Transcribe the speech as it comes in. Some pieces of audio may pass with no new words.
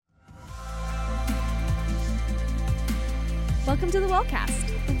Welcome to the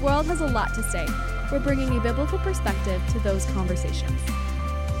Wellcast. The world has a lot to say. We're bringing a biblical perspective to those conversations.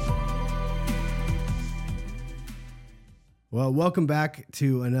 Well, welcome back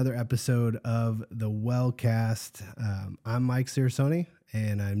to another episode of the Wellcast. I'm Mike Sirasoni,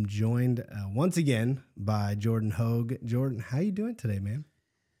 and I'm joined once again by Jordan Hogue. Jordan, how you doing today, man?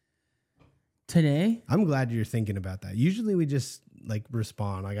 Today? I'm glad you're thinking about that. Usually we just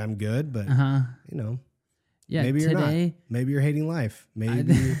respond like I'm good, but Yeah, maybe you're today, not. Maybe you're hating life.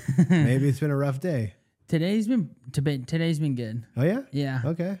 Maybe maybe it's been a rough day. Today's been good. Oh yeah? Yeah.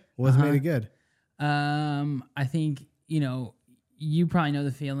 Okay. What's made it good? I think, you probably know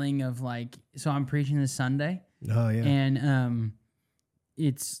the feeling of so I'm preaching this Sunday. Oh yeah. And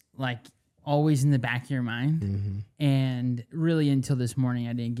it's always in the back of your mind. Mm-hmm. And really until this morning,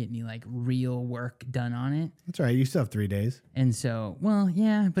 I didn't get any real work done on it. That's right. You still have 3 days. And so,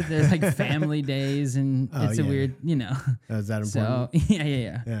 but there's family days and it's a weird, Oh, is that important? So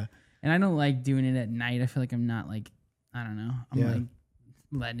Yeah. And I don't like doing it at night. I feel like I'm not I don't know. I'm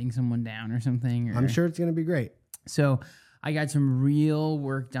letting someone down or something. I'm sure it's going to be great. So I got some real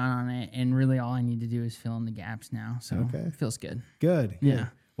work done on it, and really all I need to do is fill in the gaps now. So it feels good. Good. Yeah.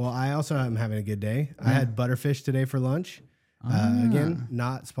 Well, I also am having a good day. I had butterfish today for lunch. Again,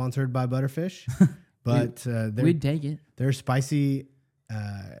 not sponsored by Butterfish, but we'd take it. Their spicy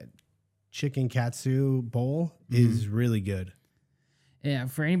chicken katsu bowl is really good. Yeah,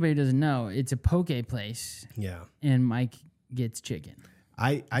 for anybody who doesn't know, it's a poke place. Yeah. And Mike gets chicken.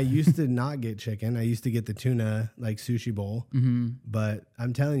 I used to not get chicken. I used to get the tuna sushi bowl. Mm-hmm. But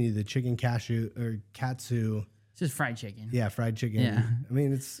I'm telling you, the chicken katsu. It's just fried chicken. Yeah, fried chicken. Yeah. I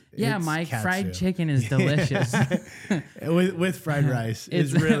mean, it's Mike, katsu. fried chicken is delicious. with fried rice.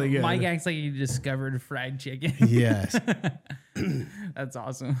 It's really good. Mike acts like he discovered fried chicken. Yes. That's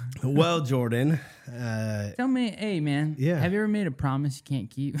awesome. Well, Jordan. Tell me, hey, man. Yeah. Have you ever made a promise you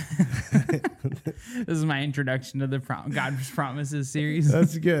can't keep? This is my introduction to the God's Promises series.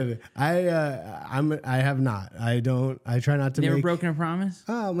 That's good. I have not. I try not to Never broken a promise?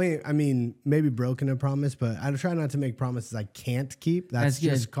 Oh, I mean, maybe broken a promise, but I try not to make promises I can't keep. That's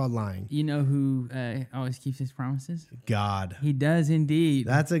just called lying. You know who always keeps his promises? God. He does indeed.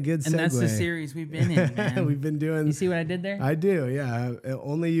 That's a good segue. And that's the series we've been in, man. We've been doing. You see what I did there? I do, yeah.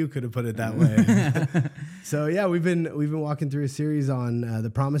 Only you could have put it that way. So yeah, we've been walking through a series on the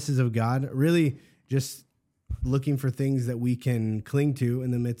promises of God. Really, just looking for things that we can cling to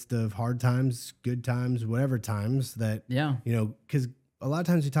in the midst of hard times, good times, whatever times that. Yeah. Because a lot of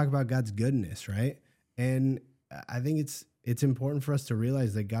times we talk about God's goodness, right? And I think it's important for us to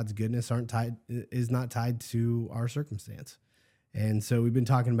realize that God's goodness is not tied to our circumstance. And so we've been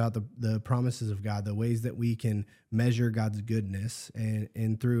talking about the promises of God, the ways that we can measure God's goodness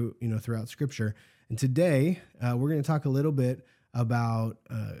and through, throughout Scripture. And today we're going to talk a little bit about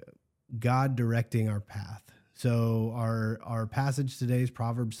God directing our path. So our passage today is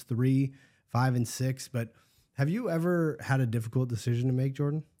Proverbs 3, 5, and 6. But have you ever had a difficult decision to make,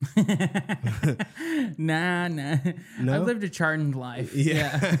 Jordan? Nah. No? I've lived a charmed life.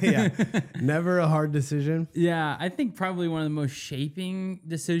 Yeah. Yeah. Never a hard decision? Yeah, I think probably one of the most shaping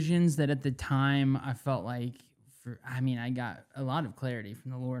decisions that at the time I felt I got a lot of clarity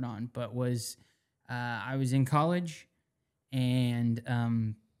from the Lord on, but was I was in college and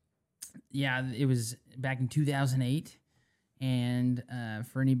it was back in 2008. And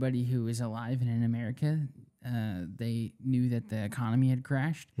for anybody who is alive and in America, they knew that the economy had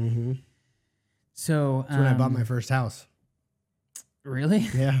crashed. Mm-hmm. So that's when I bought my first house. Really?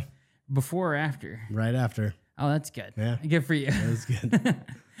 Yeah. Before or after? Right after. Oh, that's good. Yeah. Good for you. That was good.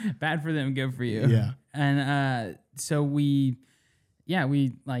 Bad for them, good for you. Yeah. And so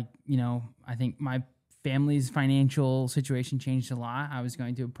I think my family's financial situation changed a lot. I was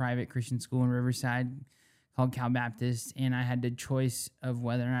going to a private Christian school in Riverside called Cal Baptist, and I had the choice of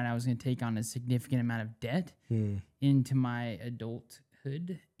whether or not I was going to take on a significant amount of debt into my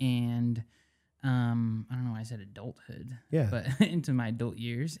adulthood, and I don't know why I said adulthood, but into my adult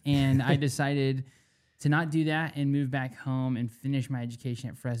years, and I decided to not do that and move back home and finish my education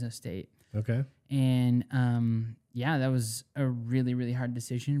at Fresno State. Okay. And that was a really, really hard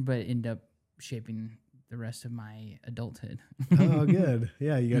decision, but it ended up shaping the rest of my adulthood. Oh, good.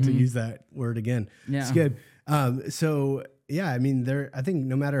 Yeah, you got to use that word again. Yeah. It's good. I think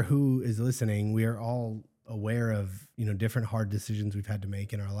no matter who is listening, we are all aware of, different hard decisions we've had to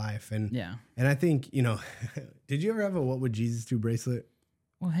make in our life. And I think, did you ever have a What Would Jesus Do bracelet?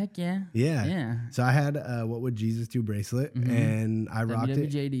 Well, heck yeah. Yeah. Yeah. So I had a What Would Jesus Do bracelet, and I rocked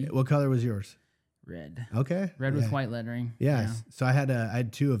it. What color was yours? Red. Okay. Red with white lettering. Yes. Yeah. So I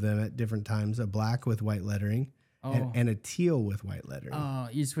had 2 of them at different times, a black with white lettering and a teal with white lettering. Oh,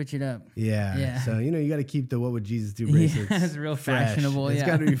 you switch it up. Yeah. So, you got to keep the "What would Jesus do" bracelets. Yeah, it's real fresh. fashionable. It's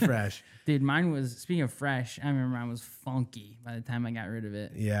got to be fresh. Dude, mine was, speaking of fresh, I remember mine was funky by the time I got rid of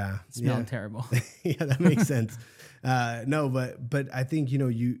it. Yeah. It smelled terrible. Yeah, that makes sense. No, but I think,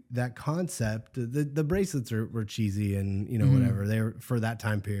 that concept, the bracelets were cheesy and, whatever. They were for that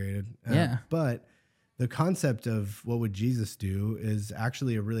time period. But the concept of what would Jesus do is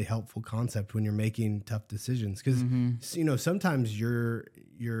actually a really helpful concept when you're making tough decisions. Because, sometimes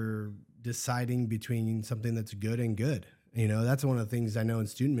you're deciding between something that's good and good. That's one of the things I know in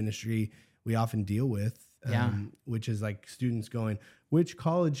student ministry we often deal with, which is like students going, which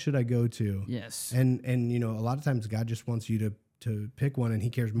college should I go to? Yes. And a lot of times God just wants you to pick one, and he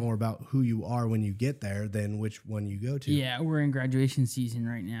cares more about who you are when you get there than which one you go to. Yeah, we're in graduation season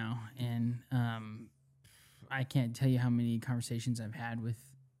right now, and I can't tell you how many conversations I've had with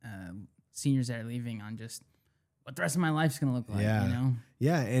seniors that are leaving on just what the rest of my life's going to look like,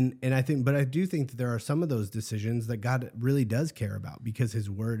 Yeah, and I think, but I do think that there are some of those decisions that God really does care about because his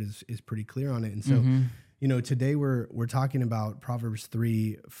word is pretty clear on it. And so, today we're talking about Proverbs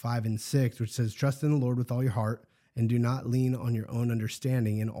 3:5-6, which says, "Trust in the Lord with all your heart and do not lean on your own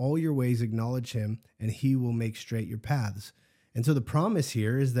understanding. In all your ways acknowledge him, and he will make straight your paths." And so the promise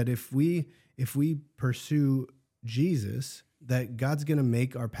here is that if we pursue Jesus, that God's going to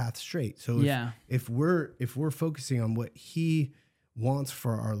make our path straight. So if we're focusing on what he wants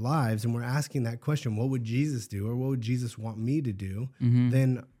for our lives, and we're asking that question, what would Jesus do, or what would Jesus want me to do,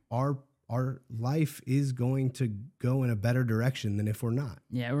 then our life is going to go in a better direction than if we're not.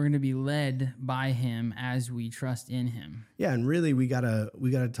 Yeah, we're going to be led by him as we trust in him. Yeah, and really we gotta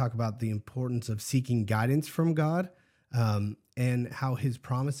talk about the importance of seeking guidance from God, and how his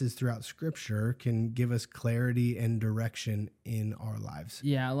promises throughout Scripture can give us clarity and direction in our lives.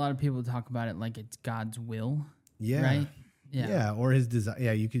 Yeah, a lot of people talk about it like it's God's will. Yeah. Right? Yeah, or his desire.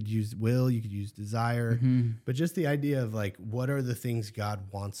 Yeah, you could use will, you could use desire, but just the idea of like, what are the things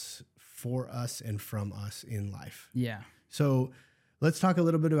God wants for us and from us in life? Yeah. So let's talk a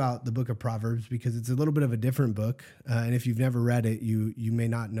little bit about the book of Proverbs, because it's a little bit of a different book. And if you've never read it, you may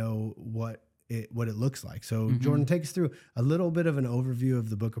not know what it looks like. So Jordan, take us through a little bit of an overview of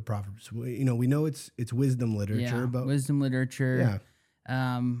the book of Proverbs. We know it's wisdom literature, but wisdom literature. Yeah.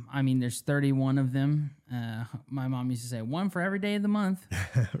 I mean, there's 31 of them. My mom used to say one for every day of the month.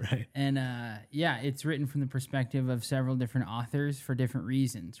 Right. And it's written from the perspective of several different authors for different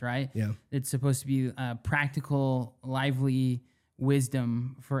reasons, right? Yeah. It's supposed to be practical, lively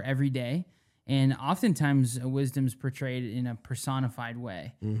wisdom for every day. And oftentimes wisdom's portrayed in a personified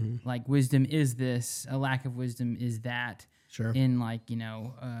way. Like wisdom is this, a lack of wisdom is that. Sure. In like,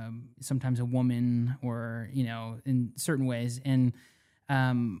 sometimes a woman or, in certain ways. And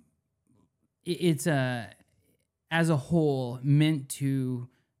it's as a whole meant to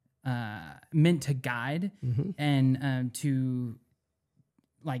guide and to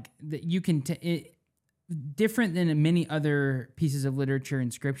like that you can different than many other pieces of literature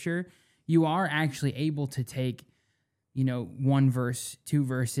and scripture. You are actually able to take, one verse, two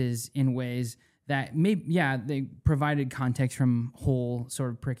verses in ways that they provided context from whole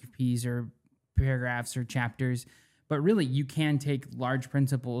sort of pericope or paragraphs or chapters, but really you can take large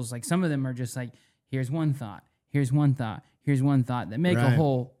principles. Like some of them are just like, here's one thought, here's one thought, here's one thought that make a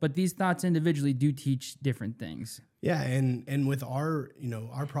whole, but these thoughts individually do teach different things. Yeah. And with our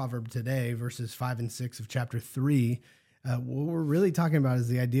proverb today, verses 5 and 6 of chapter 3, what we're really talking about is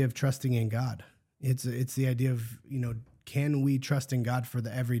the idea of trusting in God. It's the idea of, can we trust in God for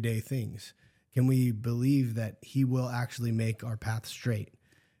the everyday things? Can we believe that he will actually make our path straight?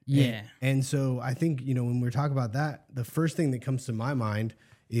 Yeah. And so I think, when we're talking about that, the first thing that comes to my mind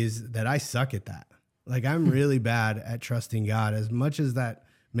is that I suck at that. Like I'm really bad at trusting God, as much as that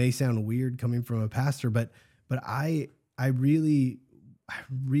may sound weird coming from a pastor, but I really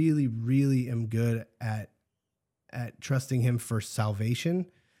am good at trusting him for salvation,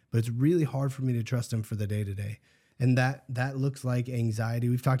 but it's really hard for me to trust him for the day-to-day. And that looks like anxiety.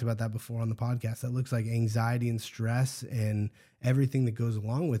 We've talked about that before on the podcast. That looks like anxiety and stress and everything that goes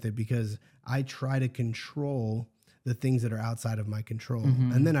along with it, because I try to control the things that are outside of my control.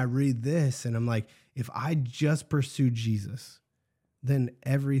 And then I read this and I'm like, if I just pursue Jesus, then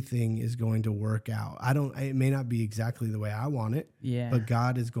everything is going to work out. It may not be exactly the way I want it, but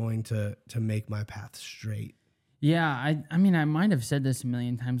God is going to make my path straight. Yeah, I mean, I might have said this a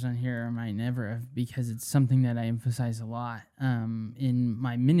million times on here, or I might never have, because it's something that I emphasize a lot in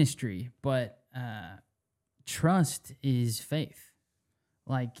my ministry. But trust is faith.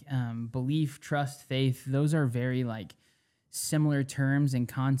 Like belief, trust, faith, those are very like similar terms and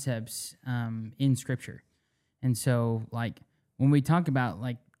concepts in Scripture. And so like when we talk about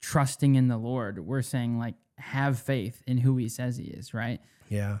like trusting in the Lord, we're saying like have faith in who he says he is, right?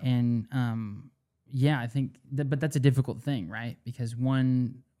 Yeah. And I think but that's a difficult thing, right? Because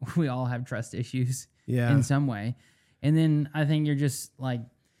one, we all have trust issues in some way. And then I think you're just like,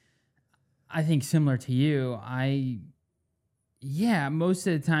 I think similar to you, most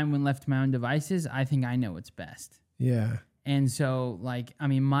of the time when left to my own devices, I think I know what's best. Yeah. And so like, I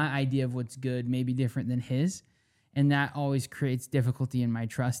mean, my idea of what's good may be different than his. And that always creates difficulty in my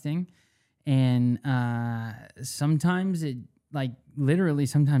trusting. And sometimes it like literally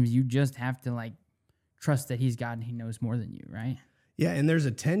sometimes you just have to like trust that he's God and he knows more than you, right? Yeah, and there's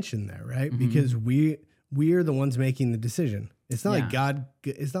a tension there, right? Because we are the ones making the decision. It's not like God.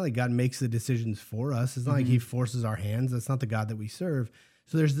 It's not like God makes the decisions for us. It's not like he forces our hands. That's not the God that we serve.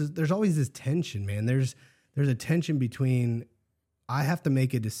 So there's always this tension, man. There's a tension between I have to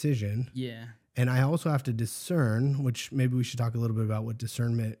make a decision. Yeah. And I also have to discern, which maybe we should talk a little bit about what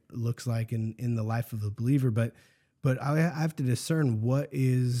discernment looks like in the life of a believer. But I have to discern what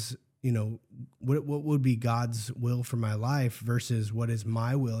is, what would be God's will for my life versus what is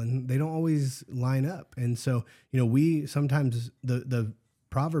my will. And they don't always line up. And so, we sometimes, the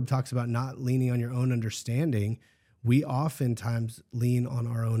proverb talks about not leaning on your own understanding. We oftentimes lean on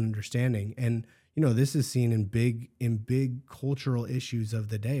our own understanding. And this is seen in big cultural issues of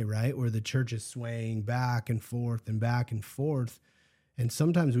the day, right? Where the church is swaying back and forth and back and forth. And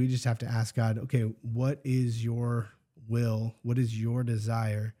sometimes we just have to ask God, okay, what is your will? What is your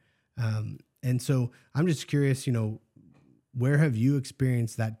desire? And so I'm just curious, where have you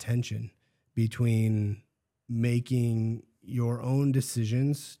experienced that tension between making your own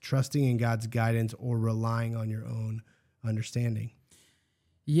decisions, trusting in God's guidance, or relying on your own understanding?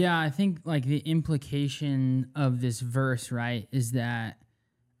 Yeah, I think like the implication of this verse, right, is that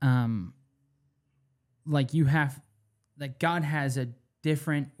God has a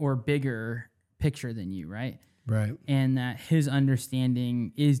different or bigger picture than you, right? Right. And that his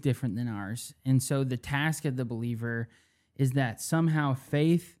understanding is different than ours. And so the task of the believer is that somehow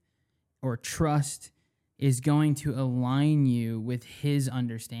faith or trust is going to align you with his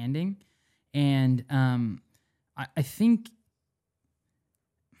understanding. And I think...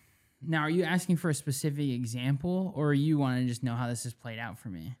 Now, are you asking for a specific example, or you want to just know how this has played out for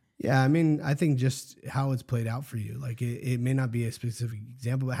me? Yeah, I mean, I think just how it's played out for you. Like, it may not be a specific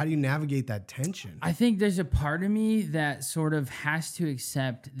example, but how do you navigate that tension? I think there's a part of me that sort of has to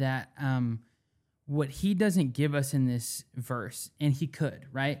accept that what he doesn't give us in this verse, and he could,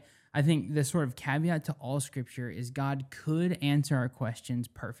 right? I think the sort of caveat to all scripture is God could answer our questions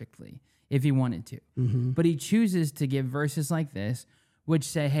perfectly if he wanted to. But he chooses to give verses like this, which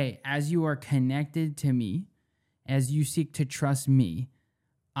say, hey, as you are connected to me, as you seek to trust me,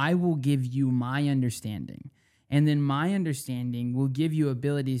 I will give you my understanding. And then my understanding will give you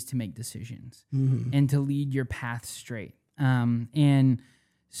abilities to make decisions and to lead your path straight. And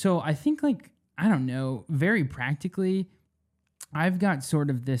so I think, like, I don't know, very practically, I've got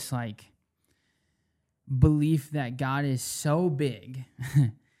sort of this, like, belief that God is so big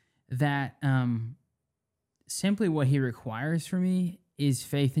that simply what he requires for me is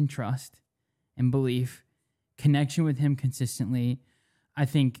faith and trust and belief, connection with him consistently. I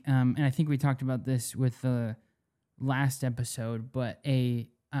think, and I think we talked about this with the last episode, but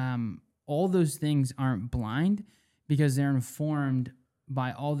all those things aren't blind because they're informed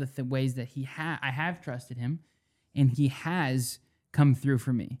by all the ways that I have trusted him, and he has come through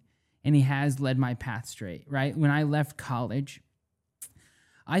for me, and he has led my path straight, right? When I left college,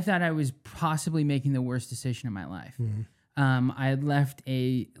 I thought I was possibly making the worst decision of my life. I had left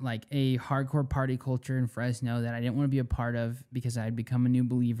a hardcore party culture in Fresno that I didn't want to be a part of because I had become a new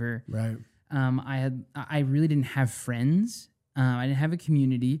believer. Right. I really didn't have friends. I didn't have a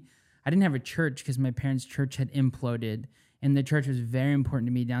community. I didn't have a church because my parents' church had imploded, and the church was very important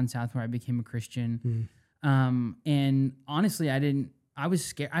to me down south where I became a Christian. And honestly, I was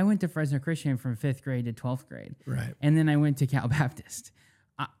scared. I went to Fresno Christian from 5th grade to 12th grade. Right. And then I went to Cal Baptist.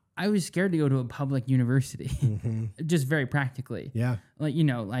 I was scared to go to a public university, just very practically. Yeah.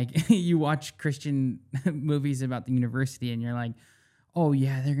 Like, you watch Christian movies about the university and you're like, oh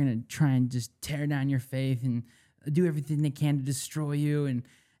yeah, they're going to try and just tear down your faith and do everything they can to destroy you.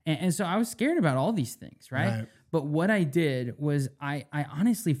 And so I was scared about all these things, right? But what I did was I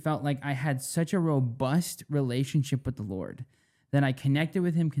honestly felt like I had such a robust relationship with the Lord that I connected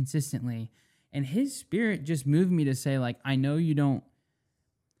with him consistently. And his spirit just moved me to say, like,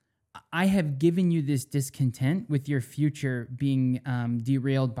 I have given you this discontent with your future being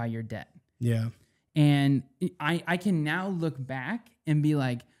derailed by your debt. Yeah. And I can now look back and be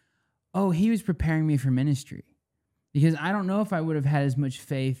like, oh, he was preparing me for ministry. because I don't know if I would have had as much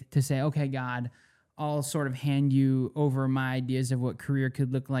faith to say, okay, God, I'll sort of hand you over my ideas of what career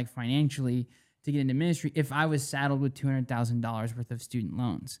could look like financially to get into ministry if I was saddled with $200,000 worth of student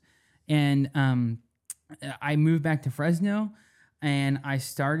loans. And I moved back to Fresno, and I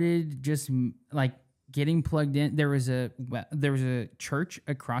started just like getting plugged in. There was a church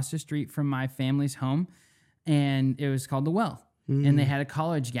across the street from my family's home, and it was called The Well. And they had a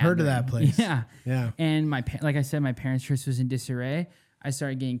college gathering. Heard of that place. Yeah. Yeah. And like I said, my parents' church was in disarray. I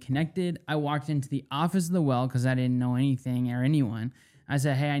started getting connected. I walked into the office of The Well because I didn't know anything or anyone. I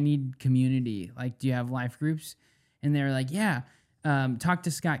said, hey, I need community. Like, do you have life groups? And they were like, yeah. Talk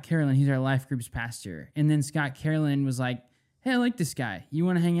to Scott Carolyn. He's our life groups pastor. And then Scott Carolyn was like, hey, I like this guy. You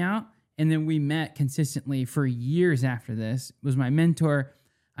want to hang out? And then we met consistently for years after this. Was my mentor.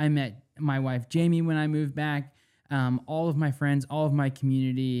 I met my wife, Jamie, when I moved back. All of my friends, all of my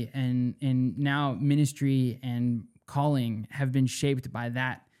community, and now ministry and calling have been shaped by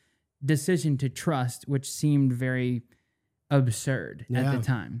that decision to trust, which seemed very absurd at the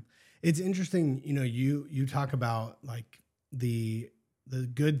time. It's interesting, you talk about like the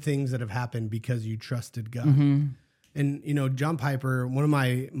good things that have happened because you trusted God. Mm-hmm. And John Piper, one of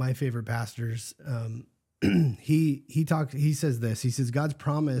my favorite pastors, he says this. He says God's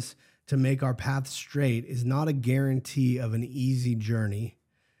promise to make our path straight is not a guarantee of an easy journey,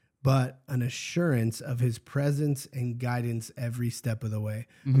 but an assurance of his presence and guidance every step of the way.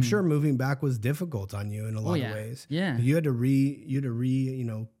 Mm-hmm. I'm sure moving back was difficult on you in a lot of ways. Yeah. You had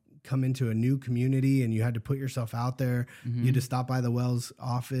to come into a new community, and you had to put yourself out there. Mm-hmm. You had to stop by the Wells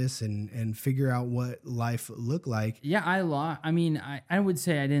office and figure out what life looked like. Yeah, I would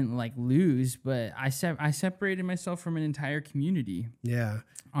say I didn't like lose, but I separated myself from an entire community. Yeah.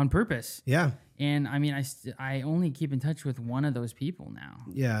 On purpose. Yeah. And I only keep in touch with one of those people now.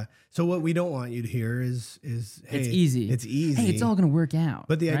 Yeah. So what we don't want you to hear is hey, it's easy. It's easy. Hey, it's all going to work out.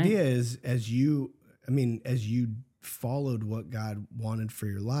 But the idea is as you followed what God wanted for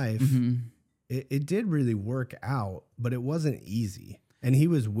your life, mm-hmm. it did really work out, but it wasn't easy. And he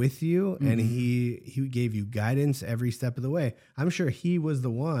was with you, mm-hmm. and he gave you guidance every step of the way. I'm sure he was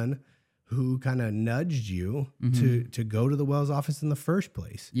the one who kind of nudged you mm-hmm. to go to the Wells office in the first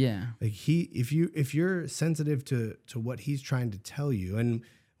place. Yeah. Like if you're sensitive to what he's trying to tell you, and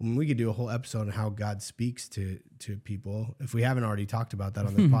we could do a whole episode on how God speaks to people. If we haven't already talked about that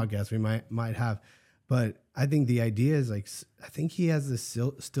on this podcast, we might have. But I think the idea is I think he has this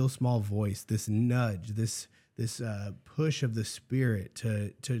still small voice, this nudge, this push of the Spirit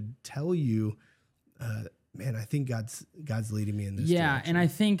to tell you, man, I think God's leading me in this direction. And I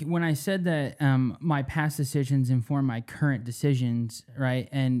think when I said that my past decisions inform my current decisions, right,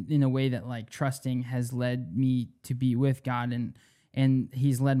 and in a way that like trusting has led me to be with God and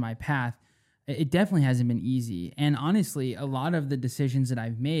he's led my path, it definitely hasn't been easy. And honestly, a lot of the decisions that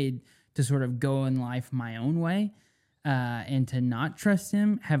I've made to sort of go in life my own way and to not trust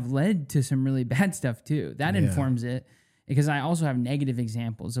him have led to some really bad stuff too. That informs it, because I also have negative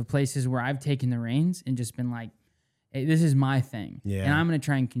examples of places where I've taken the reins and just been like, hey, this is my thing, and I'm going to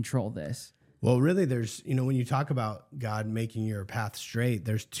try and control this. Well, really, there's, when you talk about God making your path straight,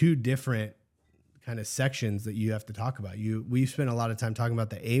 there's two different kind of sections that you have to talk about. We've spent a lot of time talking about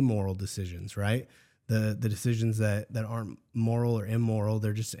the amoral decisions, right? The decisions that aren't moral or immoral,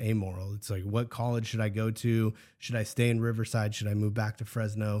 they're just amoral. It's like, what college should I go to? Should I stay in Riverside? Should I move back to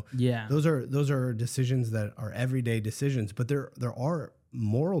Fresno? Yeah. Those are decisions that are everyday decisions, but there are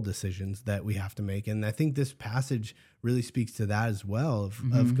moral decisions that we have to make. And I think this passage really speaks to that as well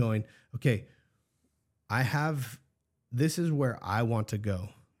of going, okay, this is where I want to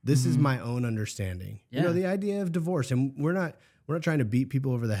go. This is my own understanding. Yeah. The idea of divorce, and we're not trying to beat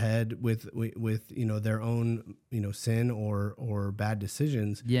people over the head with their own sin or bad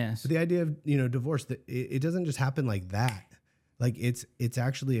decisions. Yes. But the idea of divorce, that it doesn't just happen like that. Like it's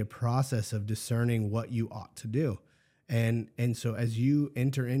actually a process of discerning what you ought to do, and so as you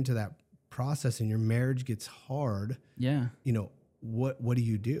enter into that process and your marriage gets hard, what do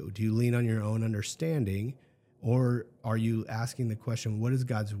you do? Do you lean on your own understanding, or are you asking the question, what does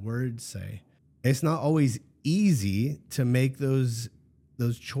God's word say? It's not always easy to make those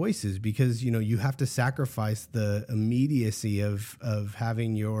choices, because you have to sacrifice the immediacy of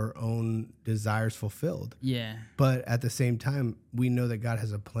having your own desires fulfilled. Yeah. But at the same time, we know that God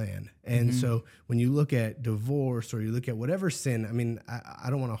has a plan. And so when you look at divorce, or you look at whatever sin, I mean,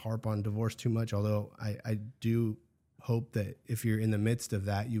 I don't want to harp on divorce too much, although I do hope that if you're in the midst of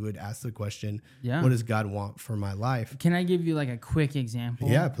that, you would ask the question, what does God want for my life? Can I give you like a quick example?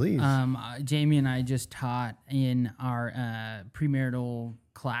 Yeah, please. Jamie and I just taught in our premarital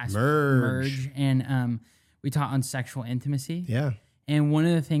class, Merge. And we taught on sexual intimacy. Yeah. And one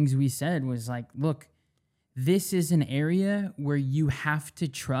of the things we said was like, look, this is an area where you have to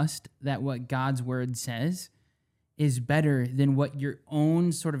trust that what God's word says is better than what your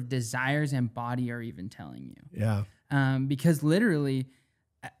own sort of desires and body are even telling you. Yeah. Because literally,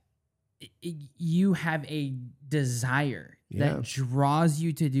 you have a desire that draws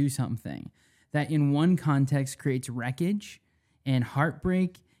you to do something that in one context creates wreckage and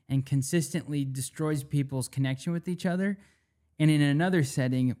heartbreak and consistently destroys people's connection with each other. And in another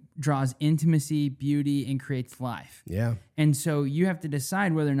setting, draws intimacy, beauty, and creates life. Yeah. And so you have to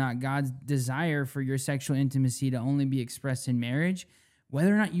decide whether or not God's desire for your sexual intimacy to only be expressed in marriage,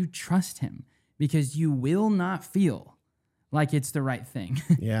 whether or not you trust him, because you will not feel like it's the right thing.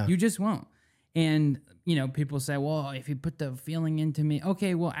 Yeah. You just won't. And, you know, people say, well, if you put the feeling into me,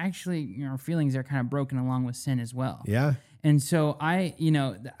 okay, well, actually, you know, our feelings are kind of broken along with sin as well. Yeah. And so I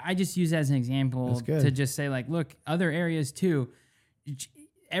just use that as an example to just say, like, look, other areas too,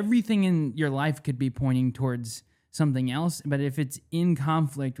 everything in your life could be pointing towards something else. But if it's in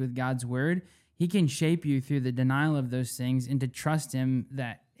conflict with God's word, he can shape you through the denial of those things and to trust him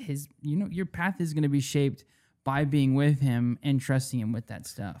that your path is going to be shaped by being with him and trusting him with that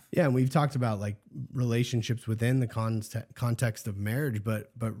stuff. Yeah, and we've talked about like relationships within the context of marriage,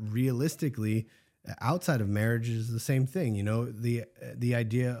 but realistically, outside of marriage is the same thing. You know, the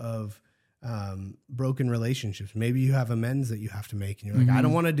idea of broken relationships. Maybe you have amends that you have to make, and you're like, I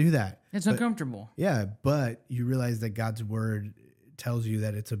don't want to do that. It's uncomfortable. Yeah, but you realize that God's word tells you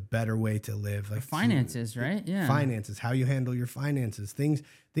that it's a better way to live. Like finances, right? Yeah. Finances, how you handle your finances, things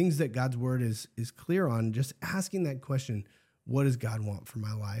that God's word is clear on. Just asking that question, what does God want for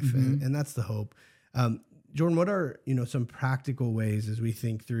my life? And that's the hope. Jordan, what are, some practical ways as we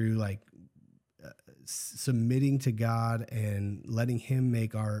think through like submitting to God and letting him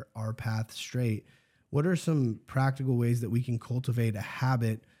make our path straight? What are some practical ways that we can cultivate a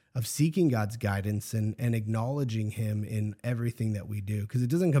habit of seeking God's guidance and acknowledging him in everything that we do? Because it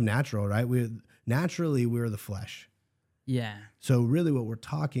doesn't come natural, right? We're the flesh. Yeah. So really what we're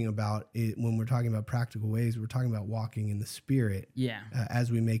talking about when we're talking about practical ways, we're talking about walking in the Spirit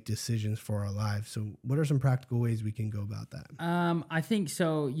as we make decisions for our lives. So what are some practical ways we can go about that? I think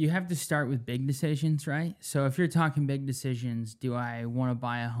so. You have to start with big decisions, right? So if you're talking big decisions, do I want to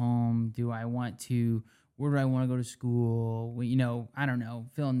buy a home? Where do I want to go to school? I don't know,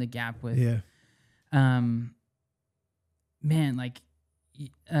 fill in the gap with,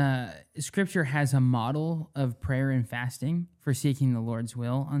 scripture has a model of prayer and fasting for seeking the Lord's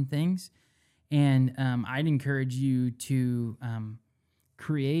will on things. And I'd encourage you to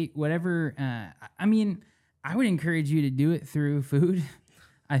create whatever, I would encourage you to do it through food.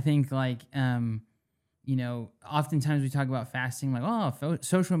 I think oftentimes we talk about fasting, like,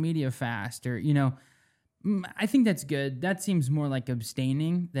 social media fast, or, I think that's good. That seems more like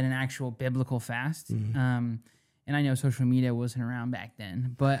abstaining than an actual biblical fast. Mm-hmm. And I know social media wasn't around back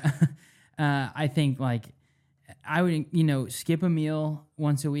then, but I think I would, skip a meal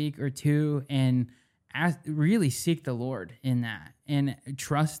once a week or two and really seek the Lord in that and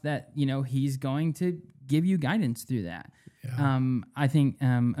trust that, he's going to give you guidance through that. Yeah. I think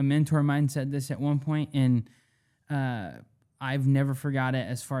a mentor of mine said this at one point, and I've never forgot it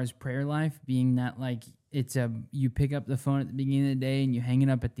as far as prayer life being that you pick up the phone at the beginning of the day and you hang it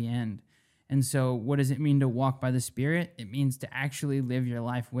up at the end. And so what does it mean to walk by the Spirit? It means to actually live your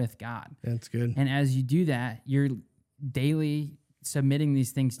life with God. That's good. And as you do that, you're daily submitting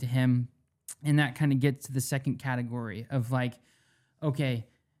these things to him. And that kind of gets to the second category of okay,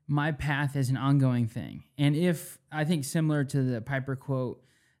 my path is an ongoing thing. And I think similar to the Piper quote,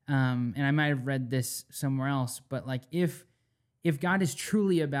 and I might have read this somewhere else, but if God is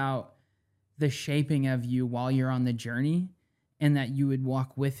truly about the shaping of you while you're on the journey, and that you would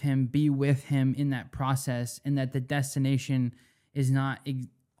walk with him, be with him in that process, and that the destination is not,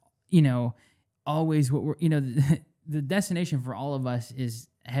 always what we're, the destination for all of us is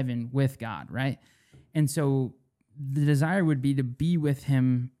heaven with God, right? And so the desire would be to be with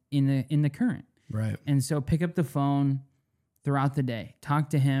him in the current. Right. And so pick up the phone throughout the day, talk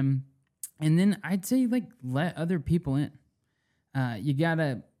to him, and then I'd say let other people in.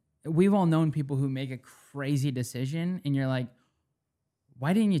 We've all known people who make a crazy decision and you're like,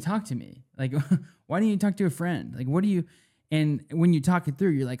 why didn't you talk to me? Why didn't you talk to a friend? And when you talk it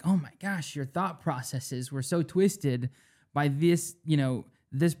through, you're like, oh my gosh, your thought processes were so twisted by this,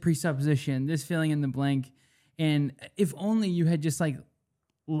 this presupposition, this filling in the blank. And if only you had just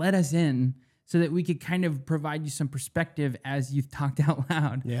let us in so that we could kind of provide you some perspective as you've talked out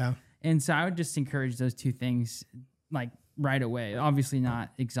loud. Yeah. And so I would just encourage those two things, right away. Obviously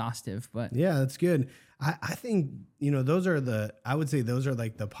not exhaustive, but Yeah, that's good. I think, I would say those are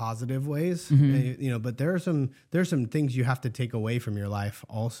like the positive ways, but there's some things you have to take away from your life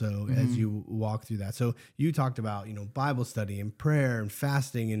also as you walk through that. So you talked about, Bible study and prayer and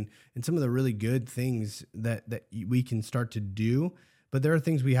fasting and some of the really good things that we can start to do, but there are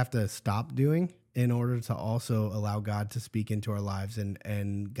things we have to stop doing in order to also allow God to speak into our lives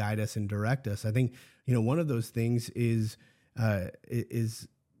and guide us and direct us. I think, one of those things is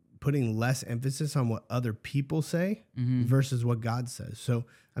putting less emphasis on what other people say versus what God says. So,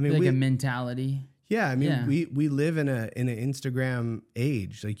 I mean, like a mentality. Yeah, I mean, we live in an Instagram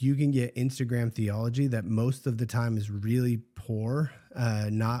age. Like you can get Instagram theology that most of the time is really poor,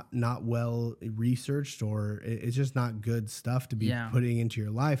 not well researched, or it's just not good stuff to be putting into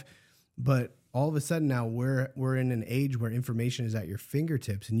your life. But all of a sudden now we're in an age where information is at your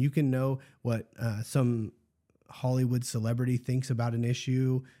fingertips, and you can know what some Hollywood celebrity thinks about an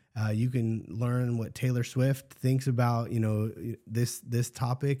issue. You can learn what Taylor Swift thinks about, this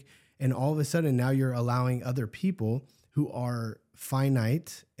topic. And all of a sudden now you're allowing other people who are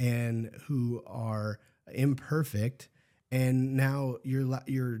finite and who are imperfect. And now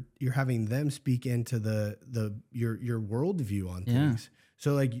you're having them speak into your worldview on things.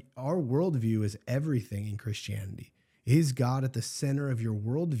 So like our worldview is everything in Christianity. Is God at the center of your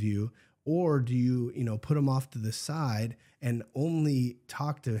worldview? Or do you, put him off to the side and only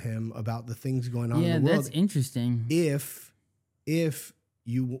talk to him about the things going on in the world? Yeah, that's interesting. If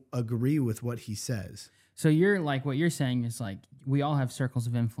you agree with what he says. So you're like, what you're saying is like, we all have circles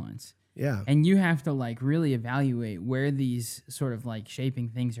of influence. Yeah. And you have to like really evaluate where these sort of like shaping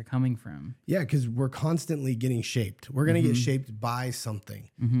things are coming from. Yeah, because we're constantly getting shaped. We're going to get shaped by something.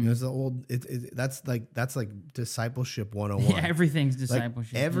 It's the old. That's like discipleship 101. Yeah, everything's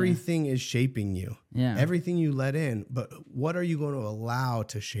discipleship. Like everything is shaping you. Yeah. Everything you let in. But what are you going to allow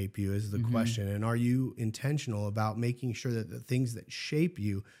to shape you is the question. And are you intentional about making sure that the things that shape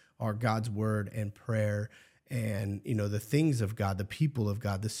you are God's word and prayer and, the things of God, the people of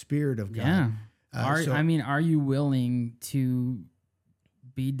God, the Spirit of God. Yeah. Are you willing to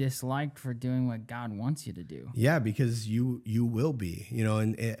be disliked for doing what God wants you to do? Yeah, because you will be,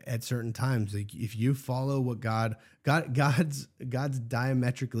 and at certain times, like if you follow what God's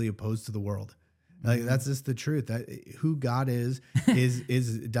diametrically opposed to the world. Like that's just the truth. That who God is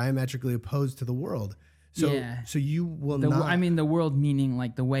diametrically opposed to the world. So you will not. I mean, the world meaning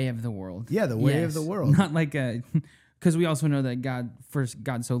like the way of the world. Yeah, the way of the world. Not like because we also know that God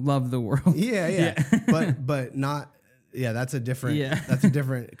so loved the world. Yeah. but not. Yeah, that's a different. That's a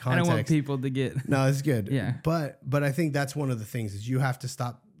different context. I don't want people to get. No, it's good. Yeah, but I think that's one of the things is you have to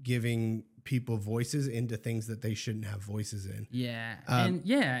stop giving people voices into things that they shouldn't have voices in. Yeah,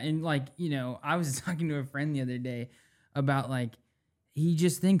 and like I was talking to a friend the other day about like. He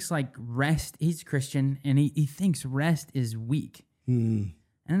just thinks like rest, he's Christian, and he thinks rest is weak. And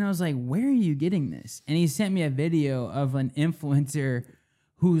I was like, where are you getting this? And he sent me a video of an influencer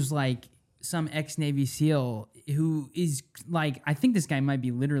who's like some ex-Navy SEAL who is like, I think this guy might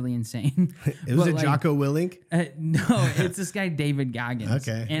be literally insane. It was Jocko Willink? No, it's this guy, David Goggins.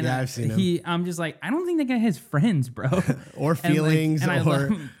 Okay. And I've seen him. I'm just like, I don't think that guy has friends, bro. Or feelings, all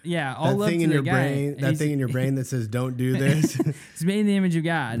that thing in your brain, thing in your brain that says, don't do this. It's made in the image of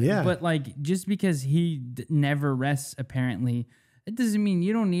God. Yeah. But like, just because he never rests, apparently, it doesn't mean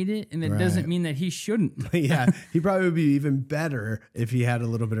you don't need it, and it doesn't mean that he shouldn't. Yeah, he probably would be even better if he had a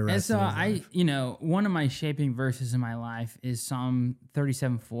little bit of rest. And so one of my shaping verses in my life is Psalm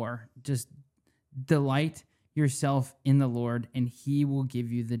 37:4. Just delight yourself in the Lord, and He will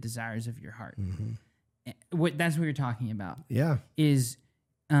give you the desires of your heart. That's what you're talking about. Yeah, is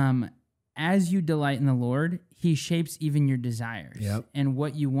as you delight in the Lord, He shapes even your desires and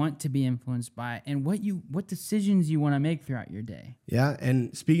what you want to be influenced by and what decisions you want to make throughout your day. Yeah.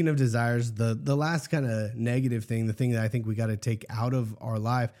 And speaking of desires, the last kind of negative thing, the thing that I think we got to take out of our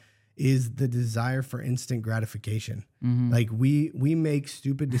life is the desire for instant gratification. Like we make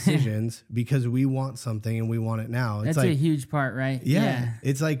stupid decisions because we want something and we want it now. It's That's like, a huge part, right? Yeah.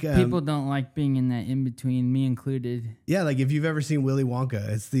 It's like people don't like being in that in between, me included. Yeah, like if you've ever seen Willy Wonka,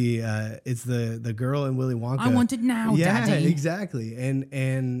 it's the girl in Willy Wonka. I want it now, Daddy. Yeah, exactly.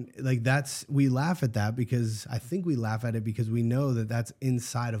 And like we laugh at that because I think we laugh at it because we know that that's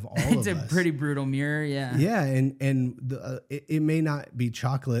inside of all of us. It's a pretty brutal mirror, yeah. Yeah, and it may not be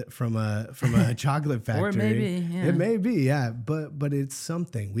chocolate from a chocolate factory. Or maybe, yeah. It may Maybe, yeah, but it's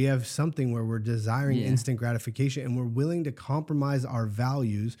something. We have something where we're desiring instant gratification, and we're willing to compromise our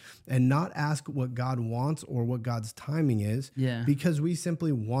values and not ask what God wants or what God's timing is, because we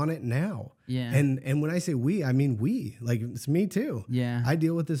simply want it now. Yeah. And when I say we, I mean we. Like, it's me too. Yeah. I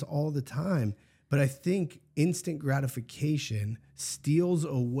deal with this all the time. But I think instant gratification steals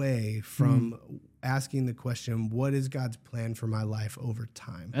away from asking the question, what is God's plan for my life over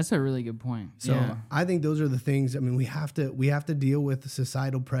time? That's a really good point. So I think those are the things. I mean, we have to deal with the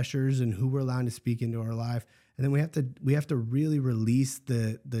societal pressures and who we're allowed to speak into our life. And then we have to really release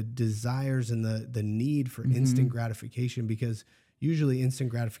the desires and the need for instant gratification, because usually instant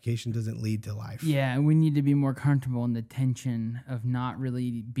gratification doesn't lead to life. Yeah, we need to be more comfortable in the tension of not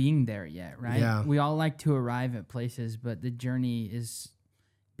really being there yet, right? Yeah. We all like to arrive at places, but the journey is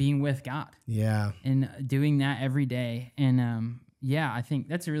being with God. Yeah. And doing that every day. And I think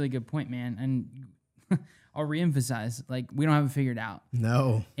that's a really good point, man. And I'll reemphasize, like, we don't have it figured out.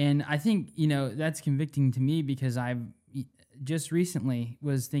 No. And I think, that's convicting to me, because I've just recently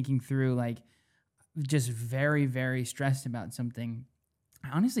was thinking through, like, just very, very stressed about something. I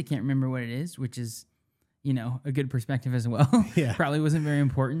honestly can't remember what it is, which is, a good perspective as well. Yeah. Probably wasn't very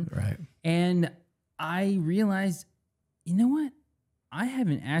important. Right. And I realized, you know what? I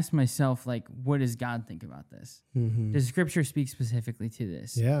haven't asked myself, like, what does God think about this? Mm-hmm. Does Scripture speak specifically to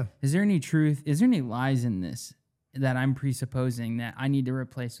this? Yeah. Is there any truth? Is there any lies in this that I'm presupposing that I need to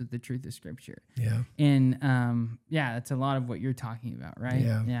replace with the truth of Scripture? Yeah. And, that's a lot of what you're talking about, right?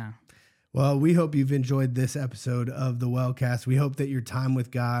 Yeah. Yeah. Well, we hope you've enjoyed this episode of the Wellcast. We hope that your time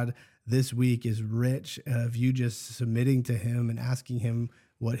with God this week is rich of you just submitting to Him and asking Him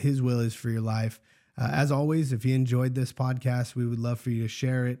what His will is for your life. As always, if you enjoyed this podcast, we would love for you to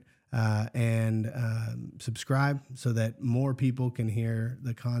share it and subscribe so that more people can hear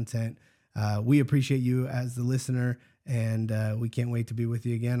the content. We appreciate you as the listener, and we can't wait to be with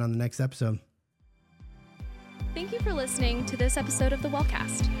you again on the next episode. Thank you for listening to this episode of the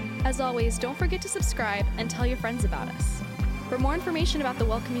Wellcast. As always, don't forget to subscribe and tell your friends about us. For more information about the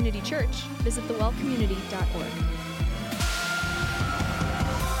Well Community Church, visit thewellcommunity.org.